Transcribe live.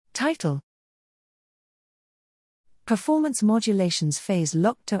Title: Performance modulations phase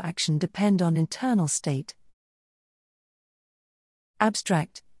locked to action depend on internal state.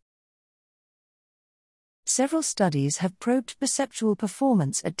 Abstract: Several studies have probed perceptual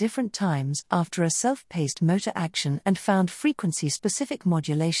performance at different times after a self-paced motor action and found frequency-specific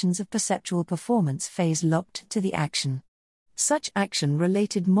modulations of perceptual performance phase locked to the action. Such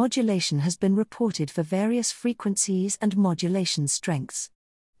action-related modulation has been reported for various frequencies and modulation strengths.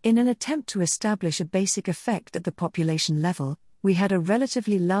 In an attempt to establish a basic effect at the population level, we had a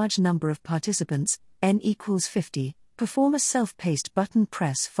relatively large number of participants, n equals 50, perform a self-paced button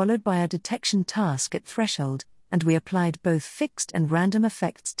press followed by a detection task at threshold, and we applied both fixed and random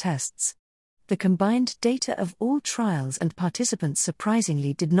effects tests. The combined data of all trials and participants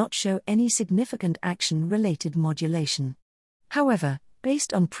surprisingly did not show any significant action-related modulation. However,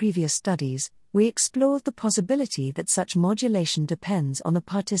 based on previous studies, we explored the possibility that such modulation depends on the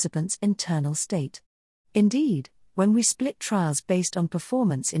participant's internal state. Indeed, when we split trials based on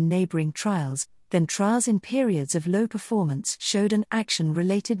performance in neighboring trials, then trials in periods of low performance showed an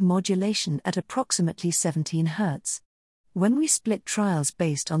action-related modulation at approximately 17 Hz. When we split trials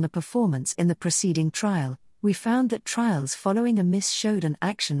based on the performance in the preceding trial, we found that trials following a miss showed an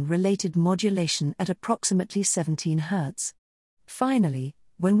action-related modulation at approximately 17 Hz. Finally,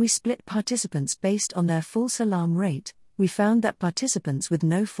 when we split participants based on their false alarm rate, we found that participants with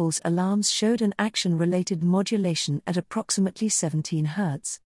no false alarms showed an action-related modulation at approximately 17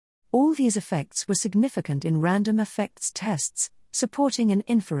 Hz. All these effects were significant in random effects tests, supporting an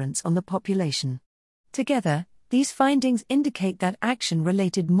inference on the population. Together, these findings indicate that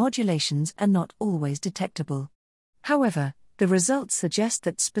action-related modulations are not always detectable. However, the results suggest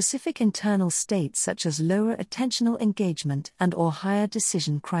that specific internal states such as lower attentional engagement and/or higher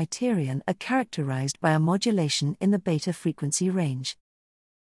decision criterion are characterized by a modulation in the beta frequency range.